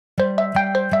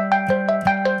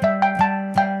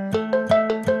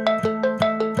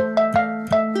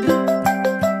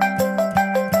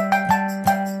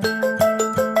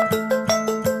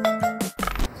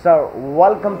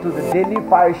welcome to the Daily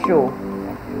Fire Show.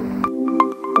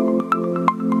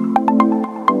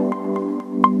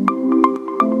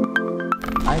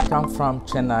 I come from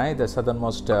Chennai, the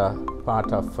southernmost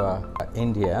part of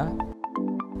India,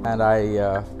 and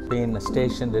I been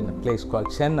stationed in a place called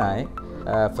Chennai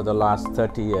for the last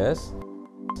 30 years,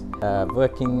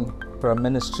 working for a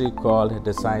ministry called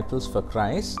Disciples for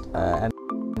Christ, and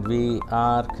we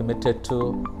are committed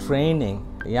to training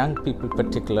young people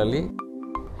particularly,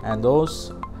 and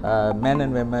those men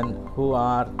and women who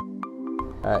are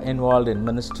involved in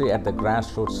ministry at the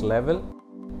grassroots level.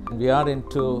 We are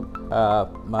into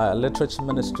literature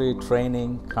ministry,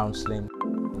 training, counseling,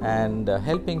 and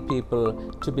helping people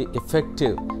to be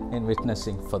effective in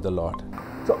witnessing for the Lord.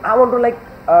 So I want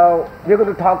to we're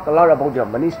going to talk a lot about your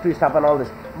ministry stuff and all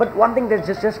this. But one thing that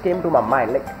just came to my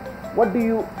mind, what do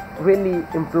you really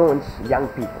influence young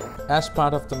people? As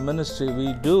part of the ministry,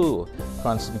 we do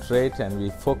concentrate and we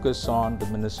focus on the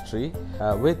ministry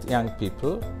with young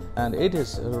people, and it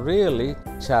is really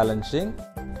challenging.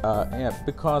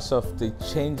 Because of the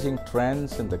changing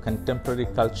trends in the contemporary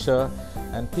culture,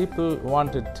 and people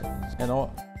wanted,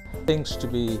 things to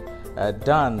be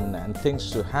done and things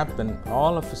to happen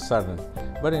all of a sudden.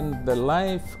 But in the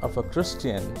life of a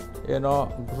Christian,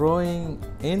 growing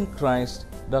in Christ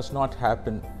does not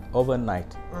happen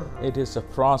overnight. It is a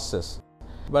process.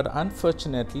 But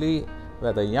unfortunately,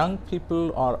 whether young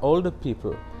people or older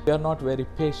people, we are not very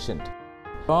patient.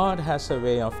 God has a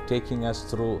way of taking us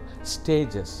through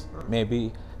stages,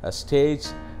 maybe a stage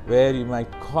where you might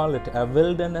call it a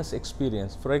wilderness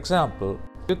experience. For example,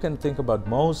 you can think about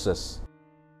Moses.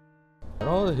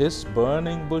 His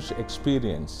burning bush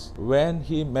experience when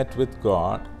he met with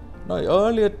God.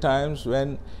 Earlier times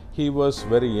when he was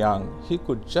very young, he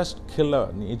could just kill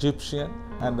an Egyptian,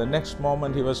 and the next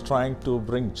moment he was trying to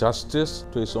bring justice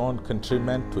to his own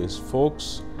countrymen, to his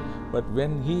folks. But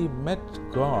when he met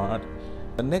God,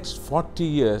 the next 40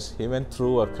 years, he went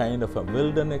through a kind of a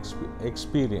wilderness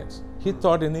experience. He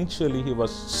thought initially he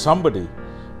was somebody,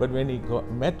 but when he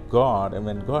met God and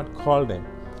when God called him,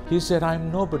 he said,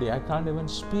 "I'm nobody, I can't even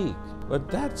speak." But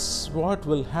that's what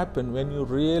will happen when you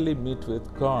really meet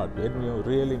with God, when you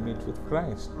really meet with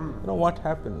Christ. What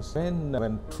happens?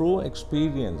 When true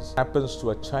experience happens to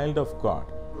a child of God,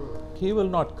 he will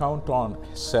not count on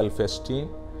self-esteem,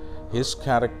 his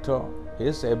character,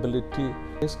 his ability,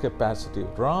 his capacity.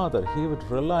 Rather, he would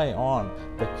rely on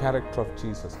the character of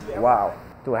Jesus. Wow,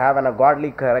 to have a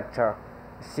godly character,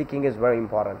 seeking is very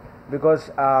important.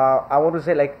 Because I want to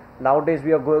say, nowadays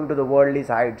we are going to the worldly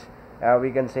sides.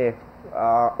 We can say,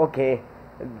 okay,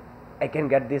 I can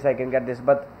get this,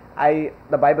 but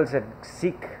the Bible said,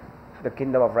 seek the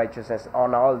kingdom of righteousness,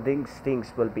 on all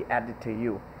things will be added to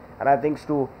you. And I think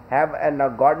to have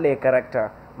a godly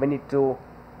character, we need to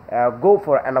go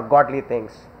for godly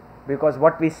things, because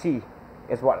what we see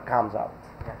is what comes out.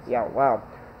 Yes. Yeah, wow.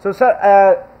 So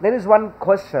sir, there is one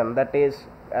question that is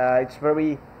it's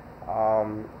very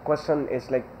question is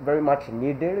very much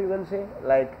needed, you can say,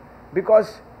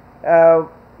 because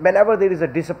whenever there is a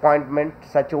disappointment,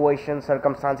 situation,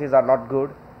 circumstances are not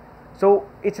good, so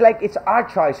it's it's our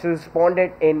choice to respond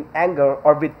it in anger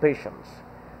or with patience.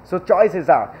 So choice is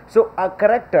ours. So our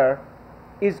character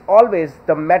is always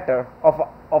the matter of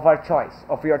our choice,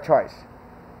 of your choice.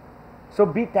 So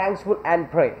be thankful and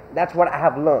pray. That's what I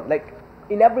have learned.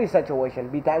 In every situation,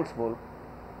 be thankful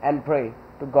and pray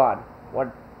to God.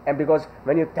 And because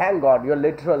when you thank God, you're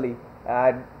literally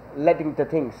letting the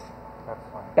things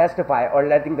testify or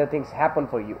letting the things happen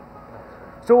for you.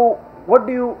 So what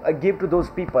do you give to those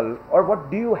people, or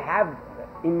what do you have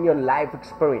in your life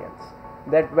experience,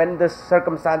 that when the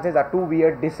circumstances are too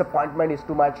weird, disappointment is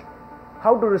too much,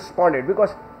 how to respond it?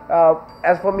 Because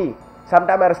as for me,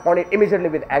 sometimes I responded immediately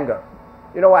with anger.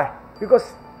 You know why?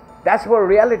 Because that's where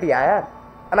reality I am,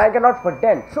 and I cannot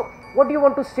pretend. So what do you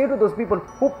want to say to those people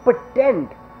who pretend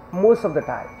most of the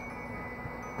time?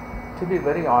 To be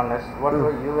very honest, whatever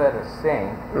you were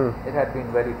saying, it had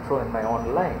been very true in my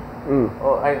own life.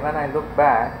 When I look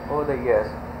back over the years,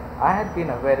 I had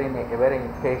been a very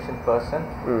impatient person,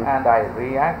 and I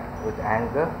react with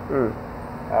anger.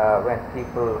 When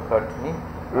people hurt me,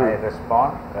 I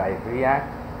respond, I react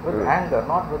with anger,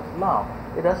 not with love.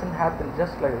 It doesn't happen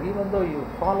just even though you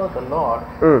follow the Lord,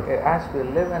 as we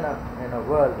live in a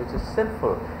world which is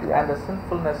sinful, and the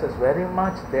sinfulness is very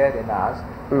much there in us,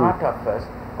 part of us,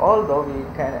 although we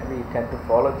tend to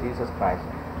follow Jesus Christ.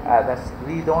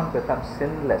 We don't become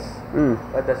sinless,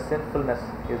 but the sinfulness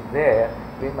is there.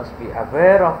 We must be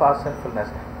aware of our sinfulness,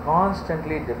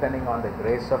 constantly depending on the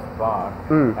grace of God.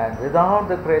 And without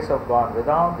the grace of God,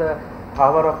 without the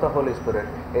power of the Holy Spirit,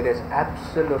 it is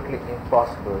absolutely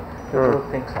impossible to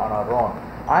do things on our own.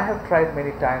 I have tried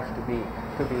many times to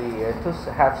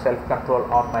have self-control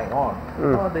on my own.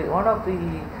 One of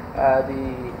the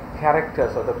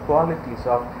characters or the qualities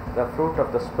of the fruit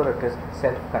of the Spirit is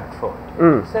self-control.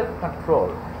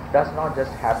 Self-control does not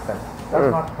just happen,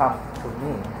 does not come to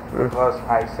me because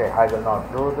I say I will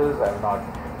not do this, I will not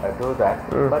do that,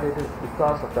 but it is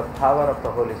because of the power of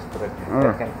the Holy Spirit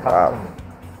that can come to me.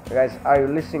 Guys, are you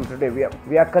listening today?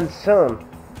 We are concerned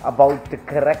about the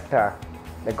character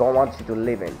that God wants you to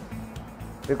live in,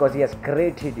 because He has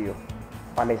created you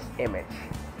on His image.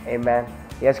 Amen.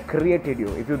 He has created you.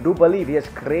 If you do believe He has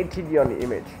created you on the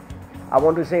image, I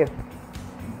want to say,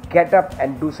 get up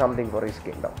and do something for His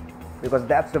kingdom, because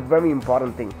that's the very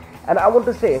important thing. And I want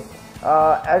to say,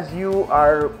 as you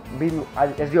are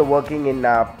working in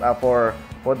for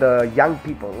the young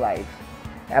people lives,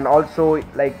 and also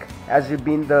like as you've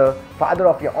been the father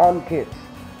of your own kids,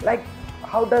 like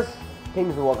how does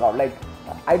things work out? Like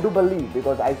I do believe,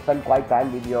 because I spend quite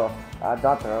time with your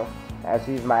daughter, as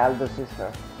she is my elder sister,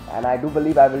 and I do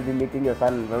believe I will be meeting your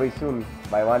son very soon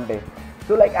by one day.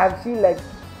 So like I've seen, like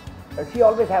she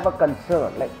always have a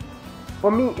concern, like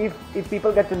for me, if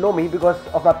people get to know me because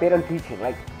of my parent teaching,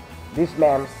 like this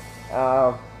man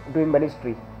doing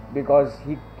ministry because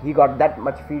he got that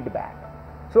much feedback.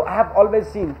 So I have always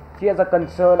seen she has a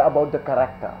concern about the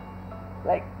character.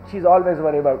 Like she's always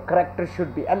worried about character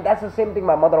should be, and that's the same thing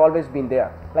my mother always been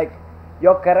there. Like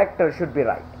your character should be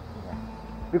right,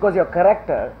 because your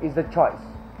character is the choice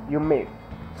you made.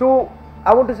 So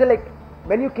I want to say, like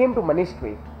when you came to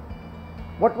ministry,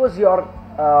 what was your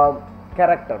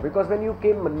character? Because when you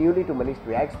came newly to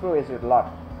ministry, I experienced it a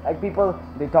lot. Like people,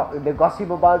 they gossip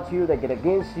about you, they get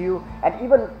against you, and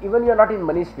even you're not in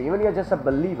ministry, even you're just a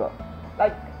believer.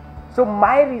 Like, so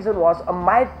my reason was,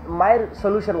 my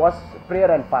solution was prayer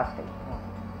and fasting.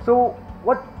 So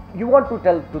what you want to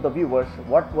tell to the viewers,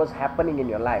 what was happening in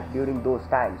your life during those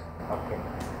times? Okay,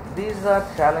 these are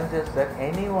challenges that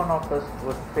any one of us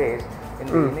would face in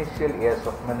the initial years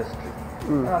of ministry.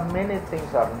 Many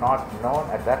things are not known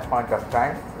at that point of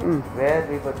time, where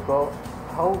we would go,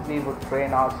 how we would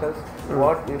train ourselves,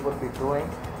 what we would be doing.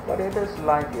 But it is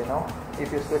like,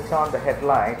 if you switch on the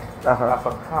headlight of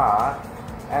a car,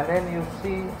 and then you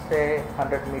see, say,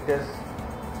 100 meters,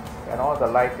 the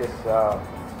light is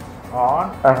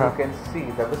on, and you can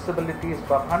see the visibility is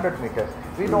for 100 meters.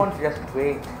 We don't just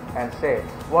wait and say,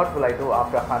 what will I do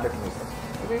after 100 meters?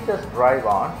 We just drive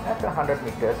on. After 100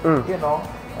 meters,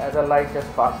 the light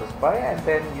just passes by, and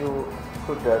then you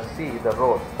could see the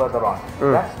road further on.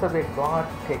 That's the way God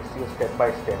takes you step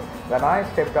by step. When I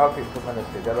stepped out into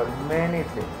ministry, there were many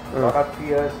things, a lot of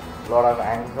fears, a lot of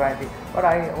anxiety, but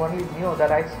I only knew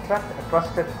that I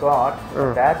trusted God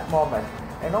at that moment.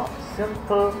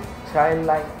 Simple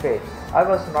childlike faith. I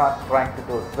was not trying to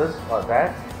do this or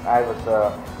that. I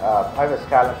was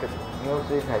talented in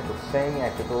music, I could sing, I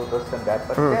could do this and that,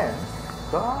 but then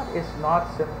God is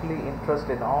not simply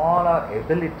interested in all our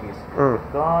abilities.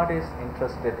 God is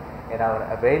interested in our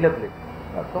availability.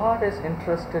 God is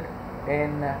interested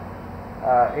in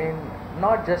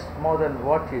not just more than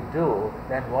what you do,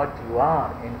 than what you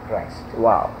are in Christ.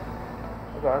 Wow.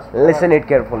 Because listen it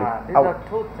carefully. These are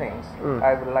two things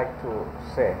I would like to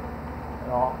say.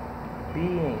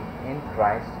 Being in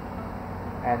Christ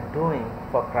and doing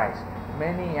for Christ.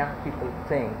 Many young people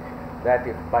think that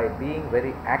if by being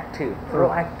very active,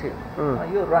 proactive,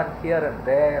 you run here and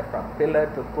there from pillar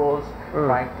to post,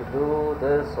 trying to do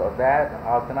this or that,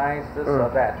 organize this or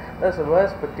that. There's a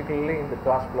verse particularly in the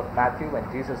Gospel of Matthew when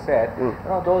Jesus said,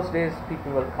 those days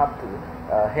people will come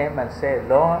to Him and say,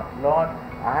 Lord,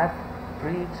 I have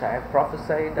preached, I have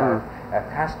prophesied, I have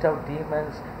cast out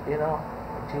demons.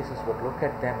 Jesus would look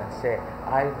at them and say,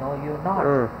 I know you not.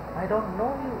 I don't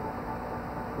know you.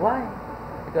 Why?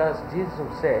 Because Jesus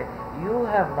would say, you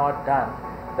have not done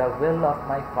the will of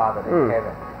my Father in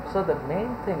heaven. So the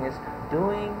main thing is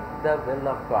doing the will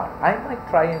of God. I might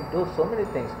try and do so many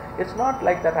things. It's not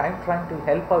like that I'm trying to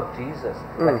help out Jesus,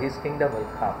 that His kingdom will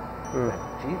come. But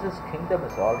Jesus' kingdom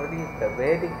is already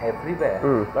pervading everywhere.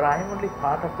 But I am only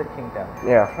part of the kingdom.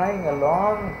 Trying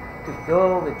along to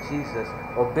go with Jesus,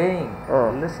 obeying,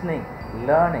 listening,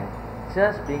 learning,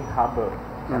 just being humble,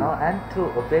 and to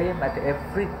obey Him at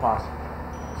every cost,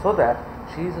 so that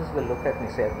Jesus will look at me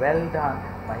and say, well done,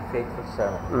 my faithful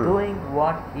servant, doing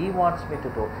what He wants me to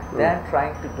do, than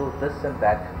trying to do this and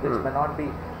that, which may not be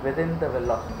within the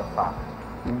will of the Father.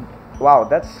 Wow,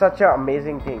 that's such an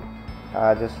amazing thing,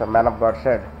 just a man of God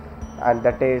said. And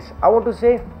that is, I want to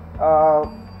say,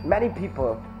 many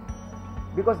people,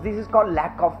 because this is called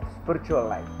lack of spiritual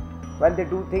life. when they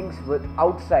do things with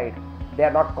outside, they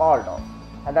are not called off,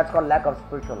 and that's called lack of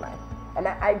spiritual life. And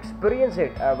I experienced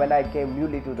it when I came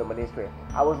newly to the ministry.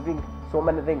 I was doing so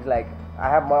many things, like I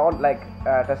have my own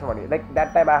testimony. Like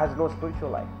that time I had no spiritual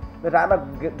life. The time I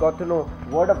got to know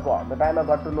Word of God, the time I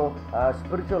got to know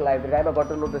spiritual life, the time I got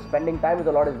to know the spending time with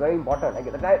the Lord is very important.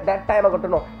 Like, that time I got to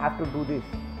know I have to do this.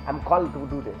 I'm called to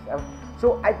do this.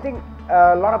 So I think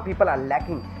a lot of people are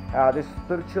lacking this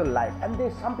spiritual life, and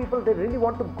some people they really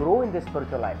want to grow in this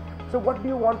spiritual life. So what do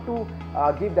you want to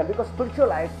give them? Because spiritual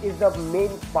life is the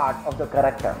main part of the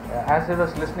character. As I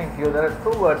was listening to you, there are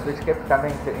two words which kept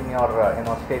coming in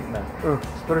your statement: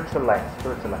 spiritual life,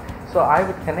 spiritual life. So I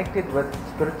would connect it with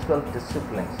spiritual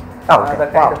disciplines. Okay.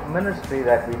 The kind of ministry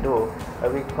that we do,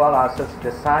 we call ourselves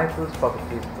disciples for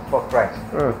Christ.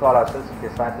 We call ourselves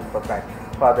disciples for Christ.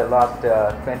 For the last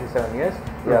 27 years,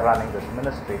 we are running this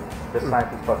ministry,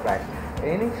 Disciples for Christ.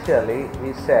 Initially,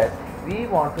 we said we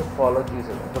want to follow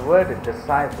Jesus. The word is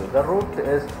disciple. The root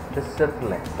is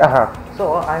discipline.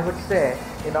 So I would say,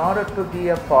 in order to be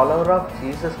a follower of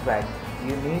Jesus Christ,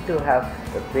 you need to have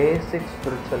the basic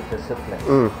spiritual disciplines.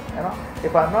 You know,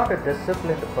 if I'm not a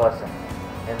disciplined person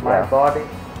in my body,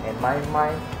 in my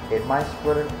mind, in my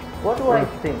spirit, what do I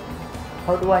think?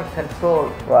 How do I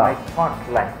control my thought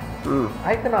life?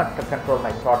 I cannot control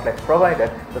my thought life, provided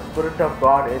the Spirit of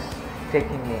God is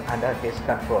taking me under His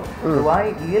control. Do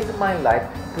I yield my life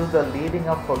to the leading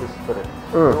of Holy Spirit?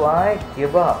 Do I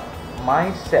give up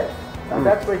myself? And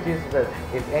that's why Jesus says,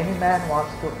 if any man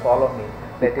wants to follow me,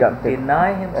 let him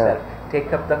deny himself,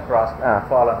 take up the cross, and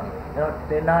follow me. You know,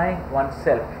 denying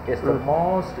oneself is the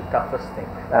most toughest thing.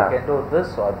 I can do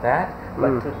this or that,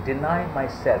 but to deny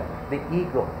myself, the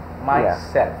ego,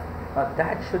 myself, now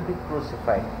that should be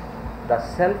crucified. The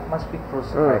self must be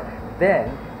crucified.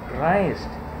 Then Christ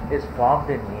is formed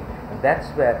in me, and that's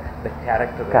where the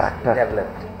character is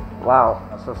developed. Wow.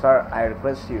 So sir, I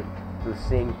request you to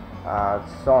sing a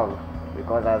song,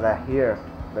 because as I hear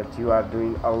that you are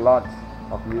doing a lot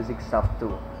of music stuff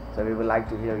too, so we would like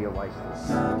to hear your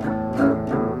voices.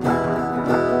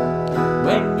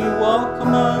 When you walk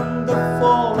among the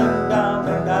fallen down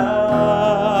and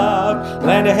out,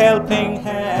 lend a helping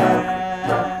hand,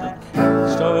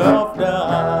 story of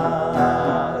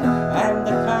doubt, and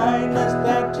the kindness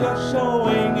that you're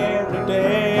showing every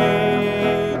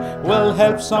day will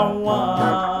help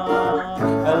someone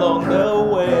along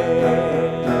the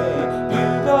way. You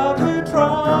got to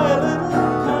try a little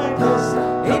kindness,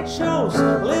 it shows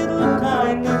little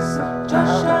kindness,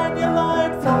 just shine your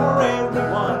light for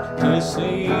everyone to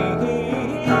see.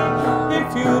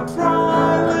 If you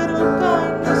try little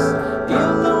kindness,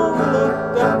 you'll overlook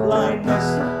the blindness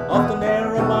of the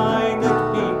narrow-minded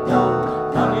people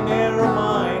on your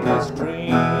narrow-minded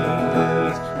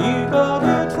streets. You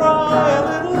gotta try a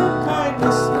little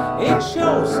kindness, it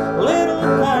shows little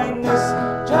kindness,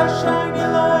 just shine your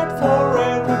light for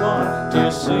everyone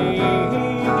to see.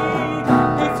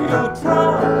 If you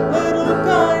try little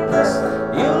kindness,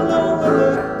 you'll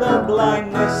overlook the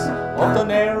blindness of the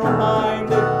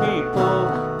narrow-minded people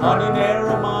on your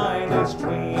narrow-minded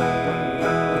street.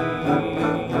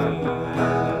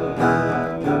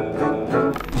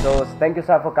 So thank you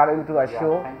sir for coming to our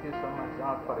show. Thank you so much,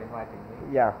 Daud, for inviting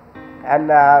me. Yeah, and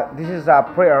this is our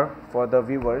prayer for the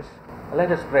viewers.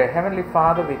 Let us pray. Heavenly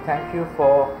Father, we thank you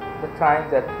for the time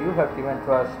that you have given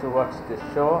to us to watch this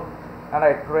show. And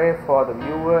I pray for the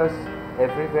viewers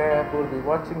everywhere who will be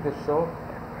watching the show.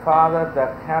 Father,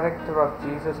 the character of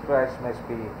Jesus Christ must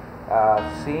be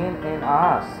seen in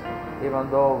us, even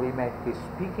though we may be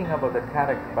speaking about the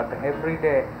character. But every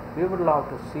day we would love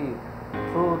to see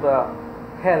through the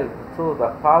help, through the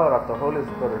power of the Holy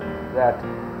Spirit, that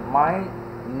my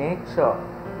nature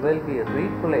will be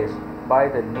replaced by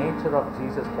the nature of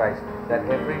Jesus Christ. That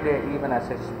every day, even as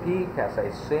I speak, as I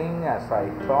sing, as I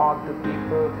talk to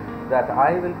people, that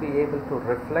I will be able to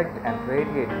reflect and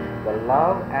radiate the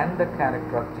love and the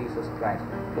character of Jesus Christ.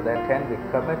 To that end, we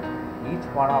commit each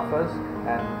one of us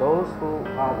and those who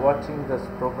are watching this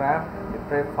program. We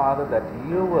pray, Father, that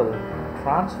you will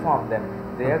transform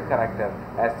them, their character,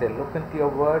 as they look into your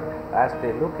word, as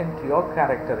they look into your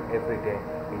character every day.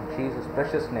 In Jesus'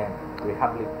 precious name, we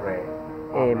humbly pray.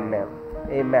 Amen.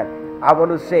 Amen. I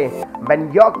want to say,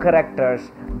 when your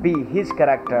characters be His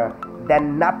character,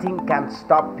 then nothing can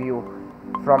stop you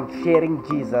from sharing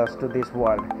Jesus to this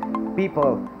world.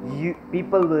 People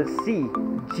will see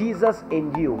Jesus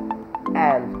in you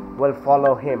and will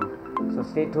follow Him. So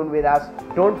stay tuned with us.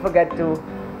 Don't forget to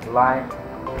Like,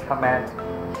 comment,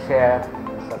 share,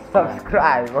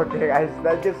 subscribe. Okay guys,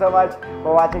 thank you so much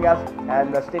for watching us,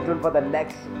 and stay tuned for the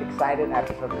next exciting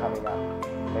episode coming up.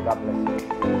 May God bless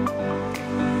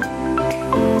you.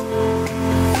 you.